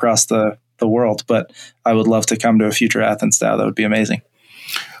flying across the the world, but I would love to come to a future AthensDAO. That would be amazing.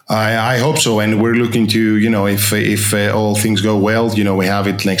 I hope so, and we're looking to, if all things go well, we have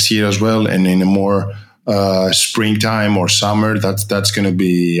it next year as well, and in a more springtime or summer, that's going to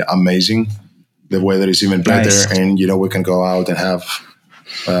be amazing. The weather is even better, nice. And we can go out and have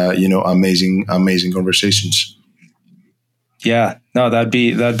amazing conversations. Yeah, no, that'd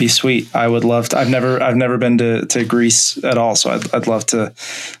be sweet. I would love to. I've never been to Greece at all, so I'd love to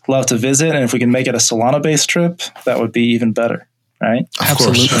visit, and if we can make it a Solana based trip, that would be even better. Right? Of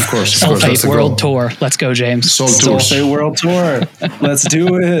course. Sulfate World Tour. Let's go, James. Sulfate World Tour. Let's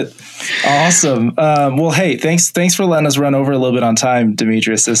do it. Awesome. Well, hey, thanks for letting us run over a little bit on time,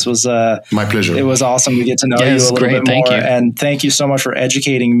 Demetrius. This was my pleasure. It was awesome to get to know you a little bit more. And thank you so much for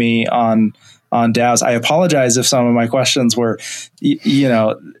educating me on DAOs. I apologize if some of my questions were,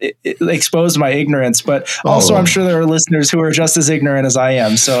 it exposed my ignorance, but also I'm sure there are listeners who are just as ignorant as I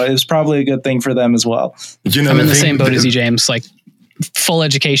am. So it was probably a good thing for them as well. I'm in the same boat as you, James. Like, full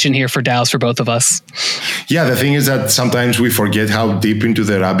education here for DAOs for both of us. Yeah, the thing is that sometimes we forget how deep into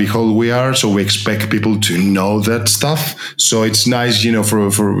the rabbit hole we are, so we expect people to know that stuff. So it's nice, for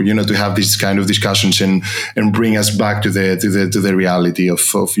to have these kind of discussions and bring us back to the reality of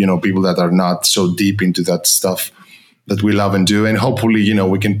people that are not so deep into that stuff that we love and do, and hopefully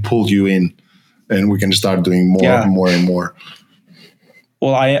we can pull you in and we can start doing more and more.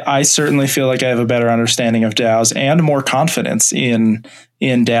 Well, I certainly feel like I have a better understanding of DAOs and more confidence in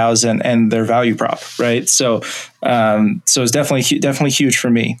DAOs and their value prop, right? So it's definitely huge for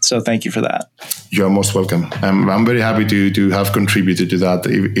me. So thank you for that. You're most welcome. I'm very happy to have contributed to that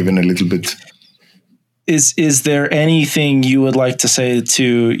even a little bit. Is there anything you would like to say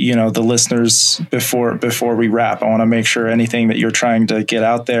to the listeners before we wrap? I want to make sure anything that you're trying to get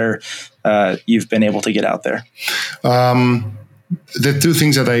out there, you've been able to get out there. The two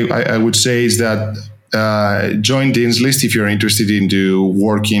things that I would say is that join Dean's List if you're interested into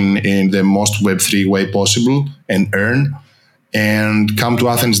working in the most Web3 way possible and earn. And come to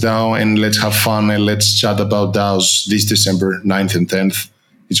AthensDAO and let's have fun and let's chat about DAOs this December 9th and 10th.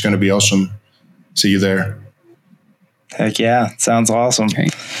 It's going to be awesome. See you there. Heck yeah. Sounds awesome. Okay.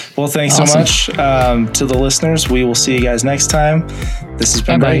 Well, thanks so much to the listeners. We will see you guys next time. This has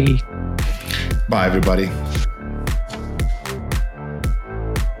been great. Bye, everybody.